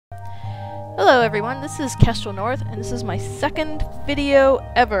Hello everyone, this is Kestrel North, and this is my second video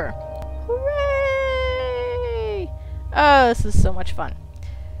ever. Hooray! Oh, this is so much fun.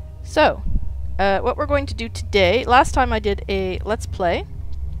 So, what we're going to do today, last time I did a Let's Play,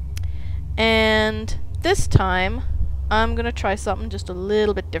 and this time I'm going to try something just a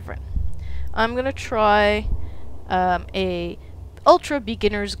little bit different. I'm going to try a ultra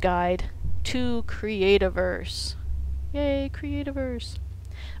beginner's guide to Creativerse. Yay, Creativerse!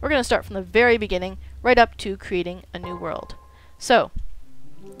 We're going to start from the very beginning, right up to creating a new world. So,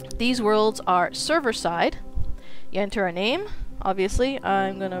 these worlds are server-side. You enter a name, obviously.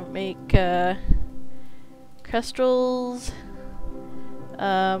 I'm going to make Kestrel's...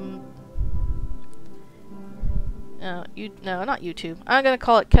 no, not YouTube. I'm going to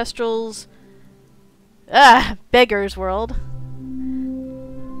call it Kestrel's... Beggar's World.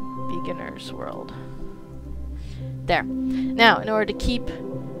 Beginner's World. There. Now, in order to keep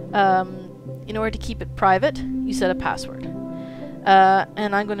it private, you set a password.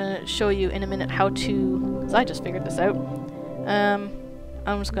 And I'm going to show you in a minute how to, because I just figured this out. I'm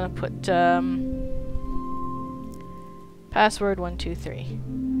just going to put password 123.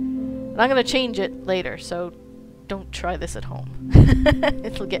 And I'm going to change it later, so don't try this at home.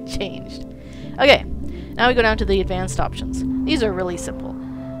 It'll get changed. Okay, now we go down to the advanced options. These are really simple.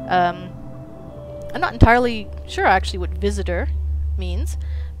 I'm not entirely sure actually what visitor means,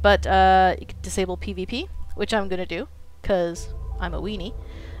 but you can disable PvP, which I'm going to do, because I'm a weenie.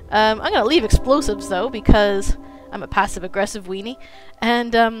 I'm going to leave explosives, though, because I'm a passive-aggressive weenie,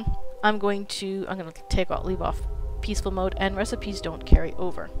 and I'm going to leave off peaceful mode, and recipes don't carry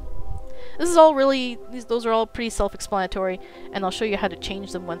over. This is all really, those are all pretty self-explanatory, and I'll show you how to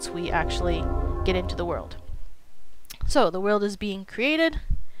change them once we actually get into the world. So, the world is being created.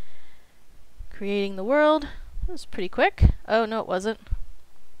 Creating the world. That was pretty quick. Oh, no, it wasn't.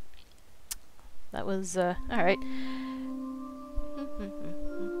 That was, alright.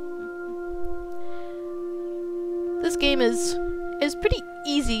 This game is pretty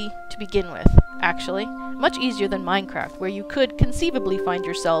easy to begin with, actually. Much easier than Minecraft, where you could conceivably find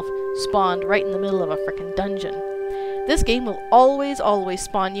yourself spawned right in the middle of a frickin' dungeon. This game will always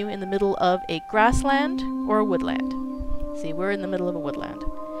spawn you in the middle of a grassland or a woodland. See, we're in the middle of a woodland.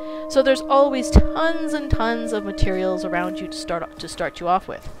 So there's always tons and tons of materials around you to start you off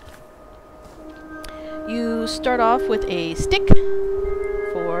with. You start off with a stick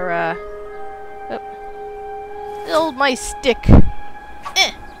for build my stick.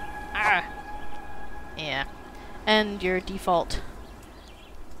 Yeah, and your default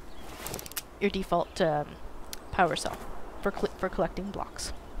power cell for collecting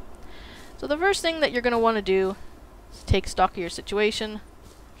blocks. So the first thing that you're going to want to do is take stock of your situation.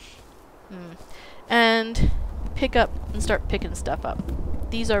 And pick up and start picking stuff up.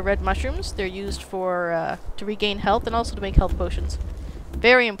 These are red mushrooms. They're used for to regain health and also to make health potions.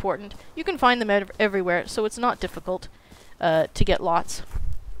 Very important. You can find them everywhere, so it's not difficult to get lots,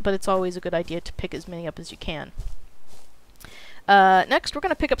 but it's always a good idea to pick as many up as you can. Next, we're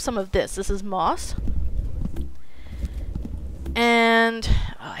going to pick up some of this. This is moss. And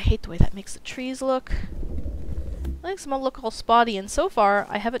I hate the way that makes the trees look. I think some will look all spotty, and so far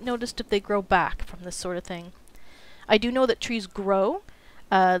I haven't noticed if they grow back from this sort of thing. I do know that trees grow.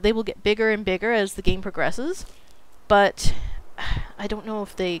 They will get bigger and bigger as the game progresses, but I don't know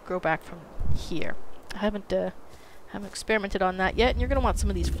if they grow back from here. I haven't experimented on that yet, and you're going to want some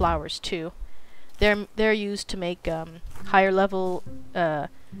of these flowers too. They're used to make higher level.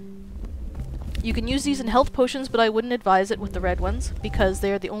 You can use these in health potions, but I wouldn't advise it with the red ones, because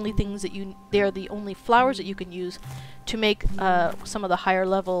they are the only things that they are the only flowers that you can use to make some of the higher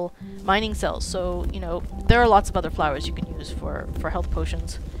level mining cells. So, you know, there are lots of other flowers you can use for health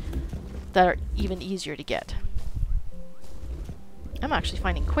potions that are even easier to get. I'm actually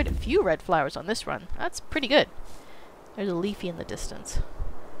finding quite a few red flowers on this run. That's pretty good. There's a leafy in the distance.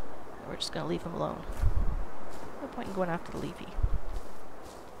 We're just going to leave him alone. No point in going after the leafy.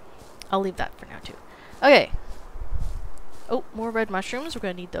 I'll leave that for now too. Okay. Oh, more red mushrooms. We're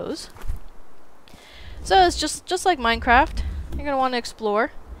going to need those. So it's just like Minecraft. You're going to want to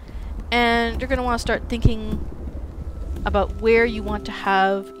explore. And you're going to want to start thinking about where you want to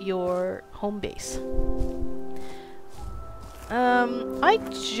have your home base. I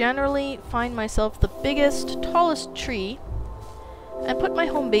generally find myself the biggest, tallest tree and put my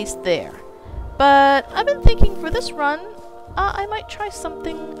home base there. But I've been thinking for this run, I might try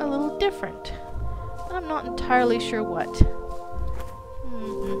something a little different. I'm not entirely sure what.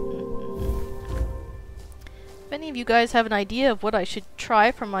 If any of you guys have an idea of what I should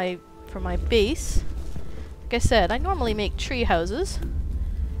try for my base, like I said, I normally make tree houses.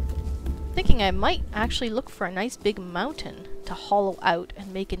 thinking I might actually look for a nice big mountain to hollow out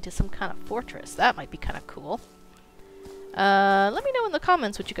and make into some kind of fortress. That might be kind of cool. Let me know in the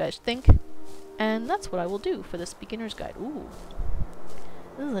comments what you guys think. And that's what I will do for this beginner's guide. Ooh.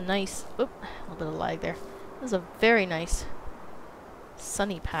 This is a nice... Oop, a little bit of lag there. This is a very nice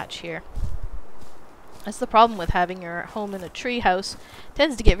sunny patch here. That's the problem with having your home in a tree house. It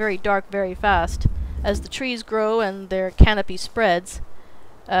tends to get very dark very fast. As the trees grow and their canopy spreads,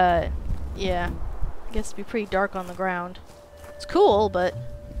 yeah, it gets to be pretty dark on the ground. It's cool, but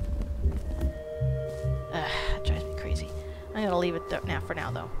it drives me crazy. I'm gonna leave it there for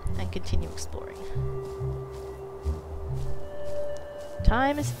now, though, and continue exploring.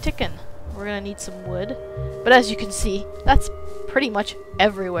 Time is ticking. We're gonna need some wood, but as you can see, that's pretty much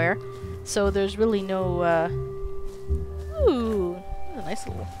everywhere. So there's really no. Ooh, a nice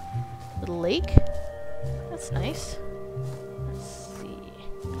little lake. That's nice. Let's see.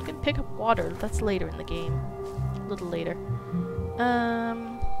 You can pick up water. That's later in the game. A little later. Yeah,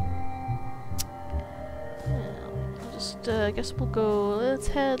 I'll just. I guess we'll go. Let's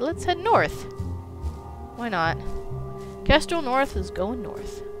head north. Why not? Kestrel North is going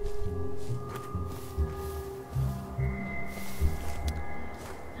north.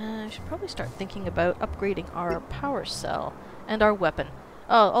 I should probably start thinking about upgrading our power cell and our weapon.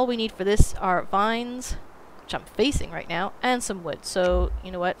 Oh, all we need for this are vines, which I'm facing right now, and some wood. So,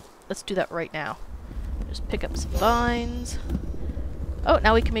 you know what? Let's do that right now. Just pick up some vines. Oh,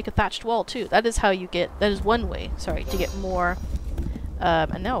 now we can make a thatched wall too. That is how you get, that is one way, sorry, to get more,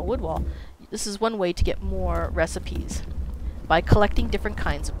 and now a wood wall. This is one way to get more recipes, by collecting different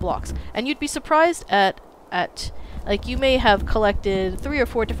kinds of blocks. And you'd be surprised at like, you may have collected 3 or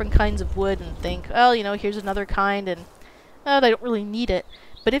 4 different kinds of wood and think, well, you know, here's another kind, and I don't really need it.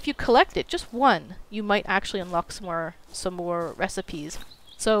 But if you collect it, just one, you might actually unlock some more recipes.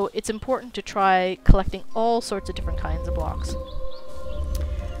 So it's important to try collecting all sorts of different kinds of blocks.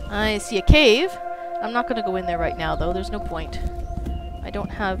 I see a cave. I'm not going to go in there right now, though. There's no point. I don't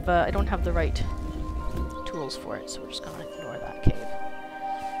have the right tools for it, so we're just going to ignore that cave.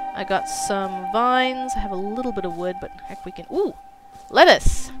 I got some vines. I have a little bit of wood, but heck, we can... Ooh!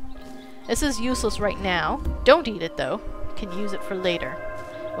 Lettuce! This is useless right now. Don't eat it, though. You can use it for later,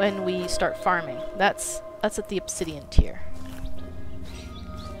 when we start farming. That's at the obsidian tier.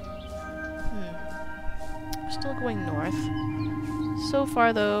 We're still going north. So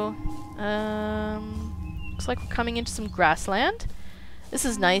far, though, looks like we're coming into some grassland. This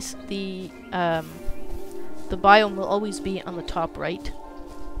is nice. The biome will always be on the top right.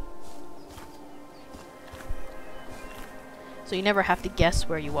 So you never have to guess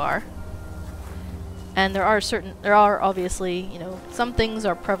where you are. And there are obviously, you know, some things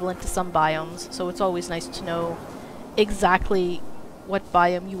are prevalent to some biomes, so it's always nice to know exactly what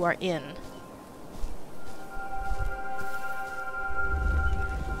biome you are in.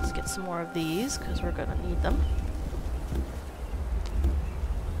 Let's get some more of these, because we're gonna need them.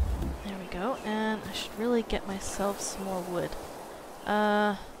 There we go, and I should really get myself some more wood.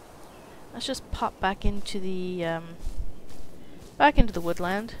 Let's just pop back into the,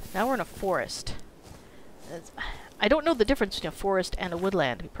 woodland. Now we're in a forest. I don't know the difference between a forest and a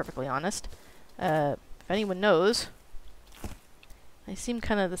woodland, to be perfectly honest. If anyone knows, they seem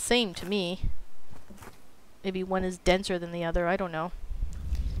kind of the same to me. Maybe one is denser than the other, I don't know.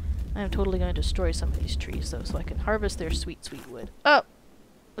 I am totally going to destroy some of these trees, though, so I can harvest their sweet, sweet wood. Oh!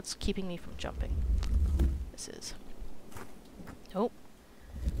 What's keeping me from jumping? This is... Nope.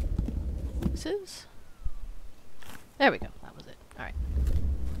 This is... There we go. That was it. Alright.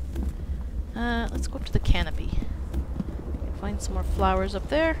 Let's go up to the canopy. Find some more flowers up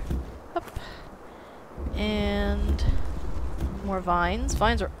there. Up. And... more vines.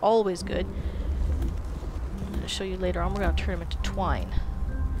 Vines are always good. I'm going to show you later on. We're going to turn them into twine,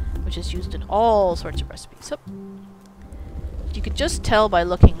 which is used in all sorts of recipes. Up. You could just tell by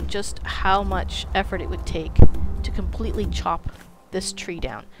looking just how much effort it would take to completely chop this tree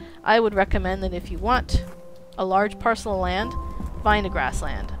down. I would recommend that if you want a large parcel of land, find a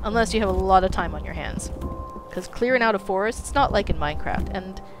grassland, unless you have a lot of time on your hands. Because clearing out a forest, it's not like in Minecraft,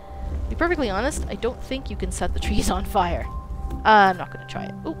 and to be perfectly honest, I don't think you can set the trees on fire. I'm not going to try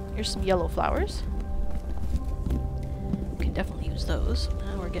it. Oh, here's some yellow flowers. You can definitely use those.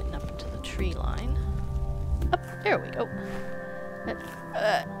 Now we're getting up into the tree line. Up, there we go. Man.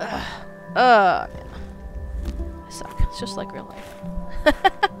 I suck. It's just like real life.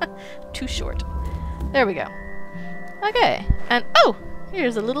 Too short. There we go. Okay, and oh!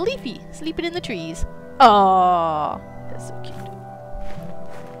 Here's a little Leafy sleeping in the trees. Aww, that's so cute.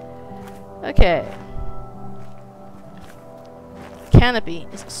 Okay. canopy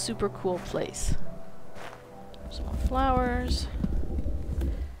is a super cool place. Some more flowers.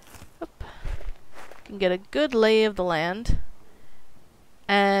 Oop. Can get a good lay of the land.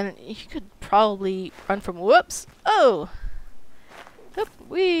 And you could probably run from, whoops! Oh! Oop,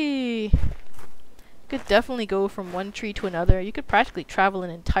 wee! Could definitely go from one tree to another. You could practically travel an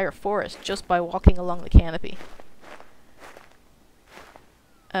entire forest just by walking along the canopy.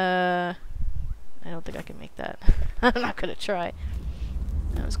 I don't think I can make that. I'm not gonna try.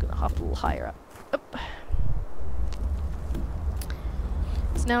 I'm just gonna hop a little higher up. Oop.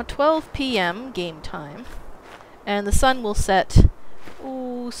 It's now 12 p.m. game time, and the sun will set,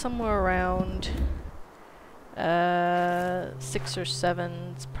 ooh, somewhere around 6 or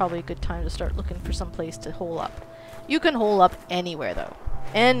 7. It's probably a good time to start looking for some place to hole up. You can hole up anywhere, though.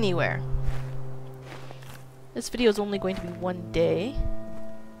 Anywhere. This video is only going to be one day.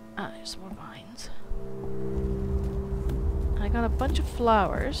 Ah, there's some more vines. I got a bunch of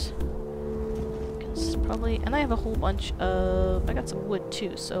flowers. Probably, and I have a whole bunch of, I got some wood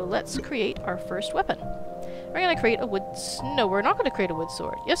too, so let's create our first weapon. We're gonna create a wood, no, we're not gonna create a wood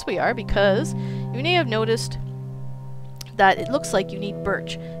sword. Yes, we are, because you may have noticed that it looks like you need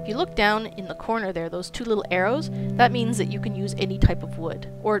birch. If you look down in the corner there, those two little arrows, that means that you can use any type of wood,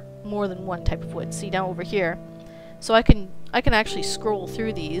 or more than one type of wood. See down over here? So I can actually scroll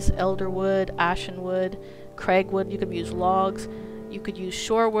through these: elder wood, ashen wood, cragwood. You could use logs, you could use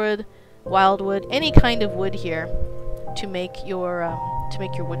shorewood, wildwood, any kind of wood here to make your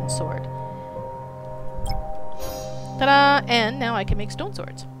wooden sword. Ta-da! And now I can make stone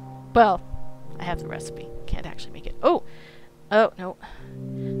swords. Well, I have the recipe. Can't actually make it. Oh! Oh, no.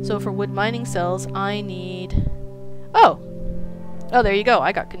 So for wood mining cells, I need... Oh! Oh, there you go.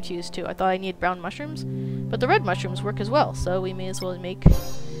 I got confused too. I thought I needed brown mushrooms, but the red mushrooms work as well, so we may as well make...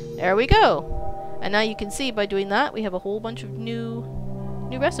 There we go! And now you can see by doing that, we have a whole bunch of new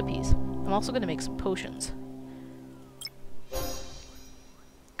recipes. I'm also going to make some potions.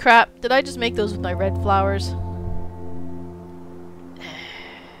 Crap, did I just make those with my red flowers?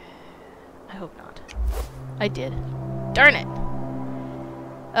 I hope not. I did. Darn it!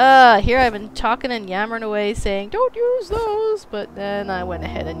 Here I've been talking and yammering away saying, don't use those, but then I went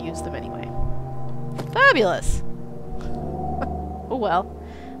ahead and used them anyway. Fabulous! Oh well.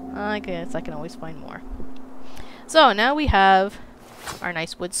 I guess I can always find more. So, now we have our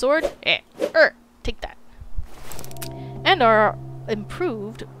nice wood sword. Take that. And our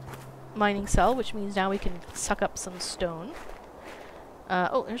improved mining cell, which means now we can suck up some stone.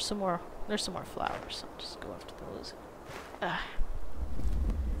 Oh, there's some more flowers. I'll just go after those. There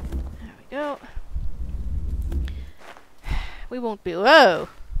we go. We won't be... Whoa!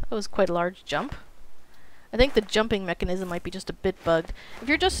 That was quite a large jump. I think the jumping mechanism might be just a bit bugged. If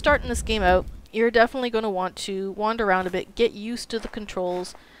you're just starting this game out, you're definitely going to want to wander around a bit, get used to the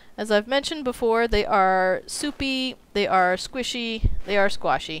controls. As I've mentioned before, they are soupy, they are squishy, they are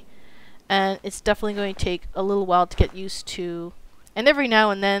squashy. And it's definitely going to take a little while to get used to. And every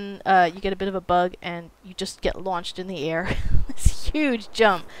now and then, you get a bit of a bug and you just get launched in the air. This huge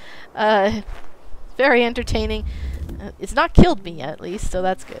jump. Very entertaining. It's not killed me yet, at least, so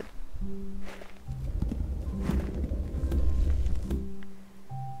that's good.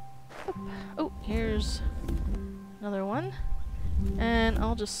 Oh, here's another one. And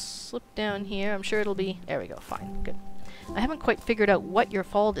I'll just slip down here. I'm sure it'll be... There we go, fine, good. I haven't quite figured out what your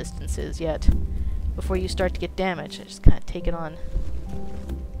fall distance is yet before you start to get damaged. I just kind of take it on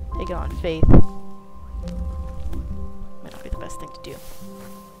faith. Might not be the best thing to do.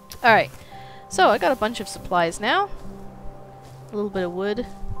 Alright, so I got a bunch of supplies now. A little bit of wood.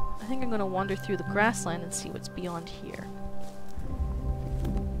 I think I'm going to wander through the grassland and see what's beyond here.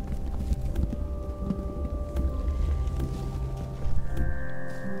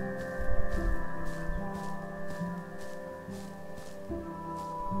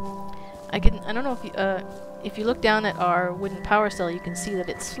 I don't know if you look down at our wooden power cell, you can see that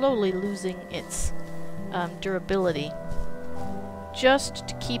it's slowly losing its durability. Just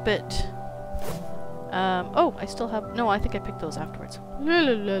to keep it... oh, I still have... No, I think I picked those afterwards. I'm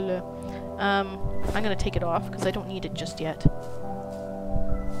gonna take it off, because I don't need it just yet.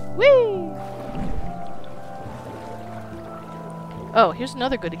 Whee! Oh, here's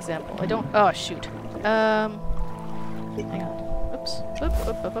another good example. I don't... Oh, shoot. Hang on. Oops.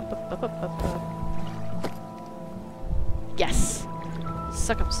 Yes!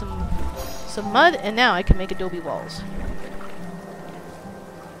 Suck up some mud, and now I can make adobe walls.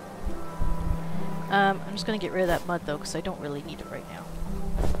 I'm just gonna get rid of that mud, though, because I don't really need it right now.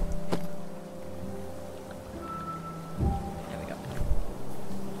 There we go.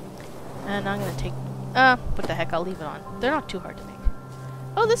 And I'm gonna take... what the heck, I'll leave it on. They're not too hard to make.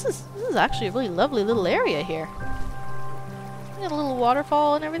 Oh, this is actually a really lovely little area here. Got a little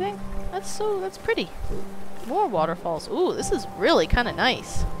waterfall and everything. That's pretty. More waterfalls. Ooh, this is really kind of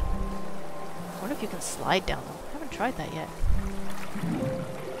nice. I wonder if you can slide down them. I haven't tried that yet.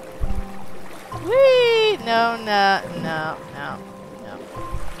 Whee! No.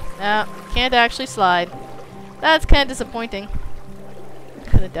 No, can't actually slide. That's kind of disappointing.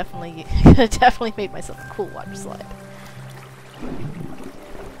 Could have definitely made myself a cool water slide.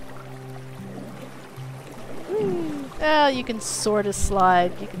 Well, you can sort of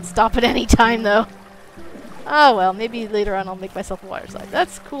slide. You can stop at any time, though. Oh well, maybe later on I'll make myself a water slide.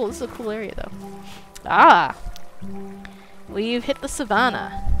 That's cool. This is a cool area, though. Ah! We've hit the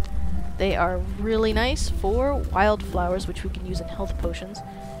savannah. They are really nice for wildflowers, which we can use in health potions.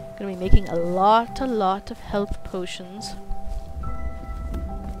 Gonna be making a lot of health potions.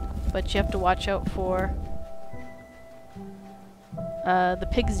 But you have to watch out for the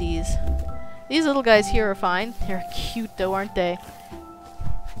pigsies. These little guys here are fine. They're cute though, aren't they?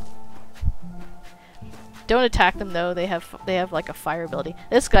 Don't attack them though. They have like a fire ability.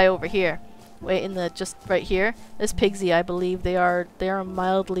 This guy over here, wait, in the just right here, this pigsy, I believe they are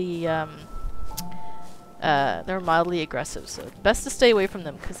mildly they're mildly aggressive. So it's best to stay away from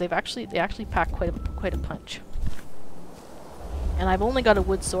them because they actually pack quite a punch. And I've only got a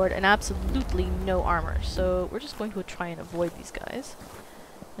wood sword and absolutely no armor, so we're just going to try and avoid these guys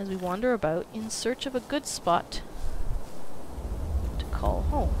as we wander about in search of a good spot to call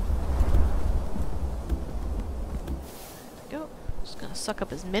home. There we go. I'm just gonna suck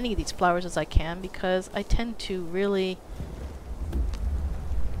up as many of these flowers as I can because I tend to really...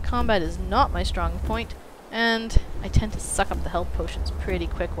 Combat is not my strong point, and I tend to suck up the health potions pretty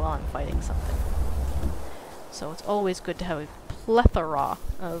quick while I'm fighting something. So it's always good to have a plethora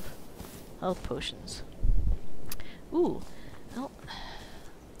of health potions. Ooh, well,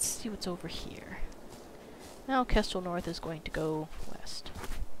 let's see what's over here. Now Kestrel North is going to go west.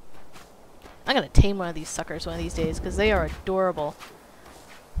 I'm gonna tame one of these suckers one of these days because they are adorable.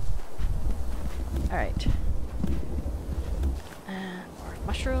 Alright. More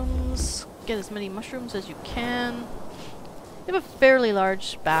mushrooms. Get as many mushrooms as you can. You have a fairly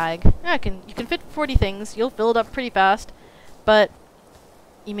large bag. Yeah, you can fit 40 things. You'll fill it up pretty fast, but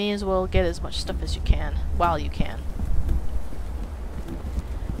you may as well get as much stuff as you can while you can.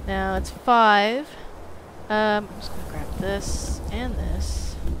 Now it's 5. I'm just gonna grab this,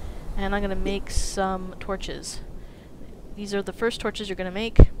 and I'm gonna make some torches. These are the first torches you're gonna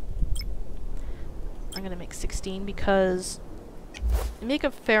make. I'm gonna make 16 because you make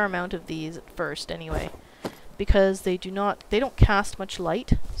a fair amount of these at first anyway. Because they don't cast much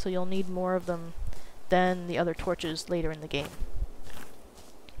light, so you'll need more of them than the other torches later in the game.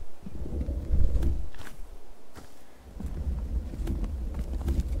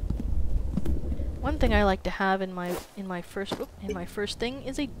 One thing I like to have in my first thing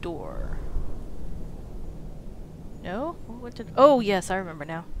is a door. No? Oh yes, I remember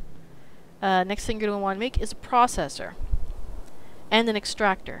now. Next thing you're gonna want to make is a processor and an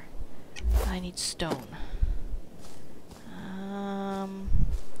extractor. I need stone.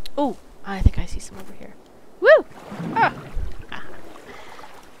 Oh, I think I see some over here. Woo!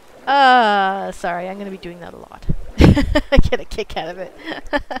 Sorry, I'm gonna be doing that a lot. I get a kick out of it.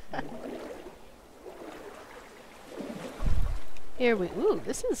 Here we... Ooh,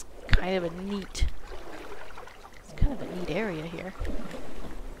 this is kind of a neat... It's kind of a neat area here.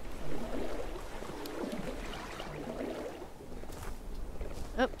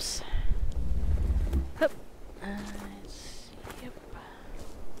 Oops. Hup. Yep.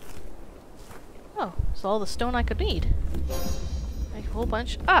 Oh, it's all the stone I could need. Make a whole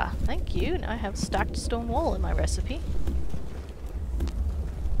bunch. Ah, thank you. Now I have stacked stone wool in my recipe.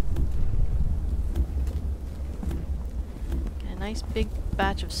 Get a nice big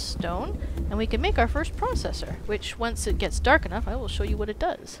batch of stone, and we can make our first processor, which once it gets dark enough, I will show you what it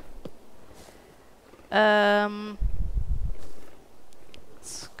does. Let's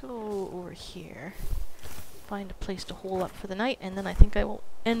go over here. Find a place to hole up for the night, and then I think I will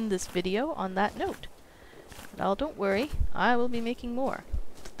end this video on that note. But don't worry, I will be making more.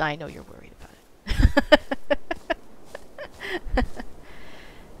 I know you're worried about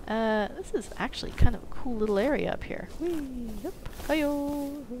it. This is actually kind of a cool little area up here. Whee, yep.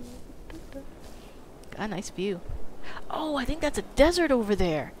 Hi-yo. Got a nice view. Oh, I think that's a desert over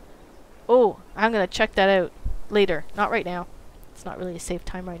there. Oh, I'm gonna check that out later. Not right now. It's not really a safe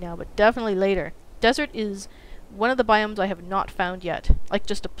time right now, but definitely later. Desert is one of the biomes I have not found yet. Like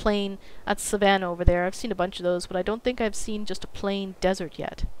just a plain, that's savanna over there. I've seen a bunch of those, but I don't think I've seen just a plain desert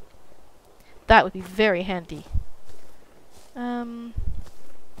yet. That would be very handy.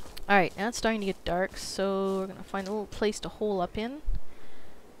 Alright, now it's starting to get dark, so we're gonna find a little place to hole up in.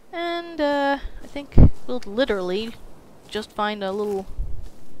 And, I think we'll literally just find a little...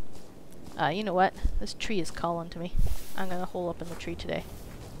 you know what? This tree is calling to me. I'm gonna hole up in the tree today.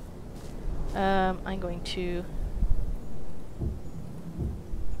 I'm going to...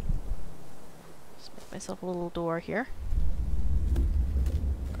 just make myself a little door here.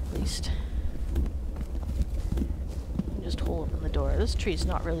 Or at least... just hole up in the door. This tree's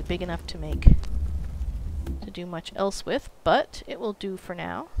not really big enough to do much else with, but it will do for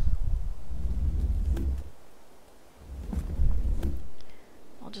now.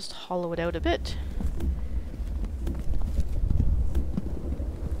 I'll just hollow it out a bit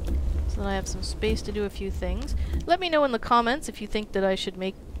so that I have some space to do a few things. Let me know in the comments if you think that I should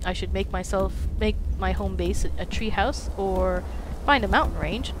make my home base a tree house, or find a mountain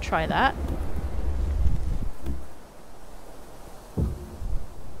range and try that.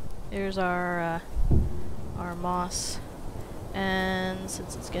 There's our moss, and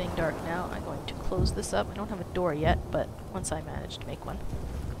since it's getting dark now, I'm going to close this up. I don't have a door yet, but once I manage to make one,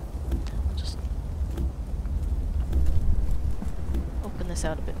 I'll just open this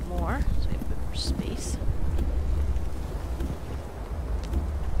out a bit more so we have a bit more space.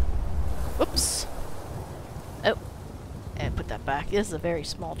 Whoops! Oh, and put that back. This is a very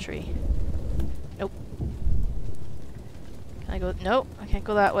small tree. Nope. Can I go? Nope, I can't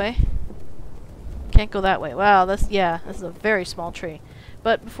go that way. Can't go that way. Wow, this is a very small tree.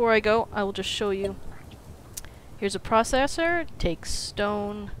 But before I go, I will just show you. Here's a processor. It takes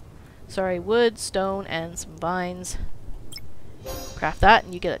wood, stone, and some vines. Craft that,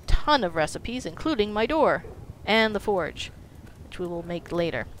 and you get a ton of recipes, including my door and the forge, which we will make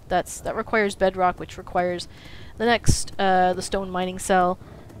later. That requires bedrock, which requires the next the stone mining cell.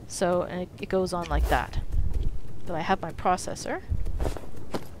 So it goes on like that. But I have my processor,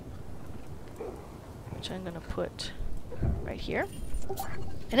 which I'm going to put right here.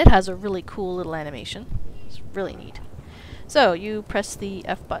 And it has a really cool little animation. It's really neat. So you press the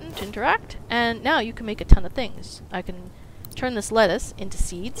F button to interact, and now you can make a ton of things. I can turn this lettuce into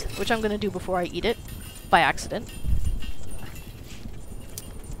seeds, which I'm going to do before I eat it, by accident.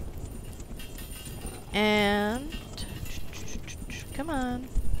 And... come on.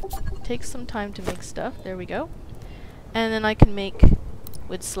 Takes some time to make stuff. There we go. And then I can make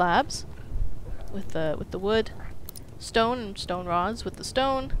wood slabs with the wood, stone and stone rods with the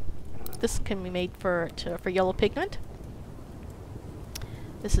stone. This can be made for yellow pigment.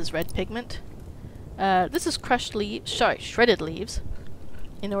 This is red pigment. This is crushed leaves, shredded leaves,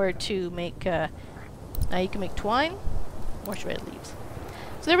 in order to make. Now you can make twine, more shredded leaves.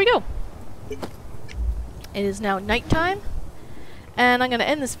 So there we go. It is now nighttime, and I'm going to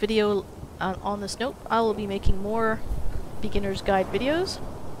end this video on this note. I will be making more beginner's guide videos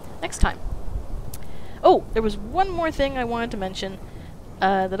next time. Oh, there was one more thing I wanted to mention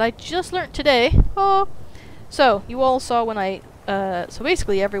that I just learned today. Oh, so you all saw when I so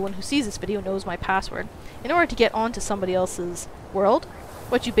basically everyone who sees this video knows my password. In order to get onto somebody else's world,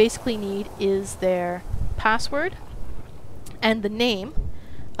 what you basically need is their password and the name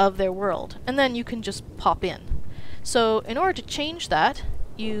of their world, and then you can just pop in. So in order to change that,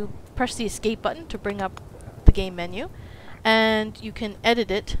 you press the escape button to bring up the game menu, and you can edit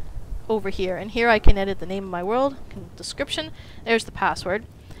it over here. And here I can edit the name of my world, description, there's the password,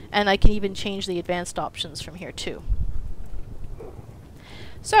 and I can even change the advanced options from here too.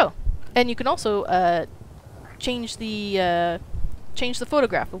 So, and you can also change the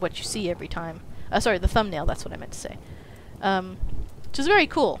photograph of what you see every time. Sorry, the thumbnail, that's what I meant to say. Which is very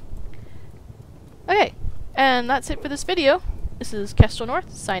cool. Okay, and that's it for this video. This is Kestrel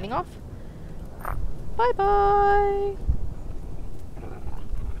North, signing off. Bye-bye!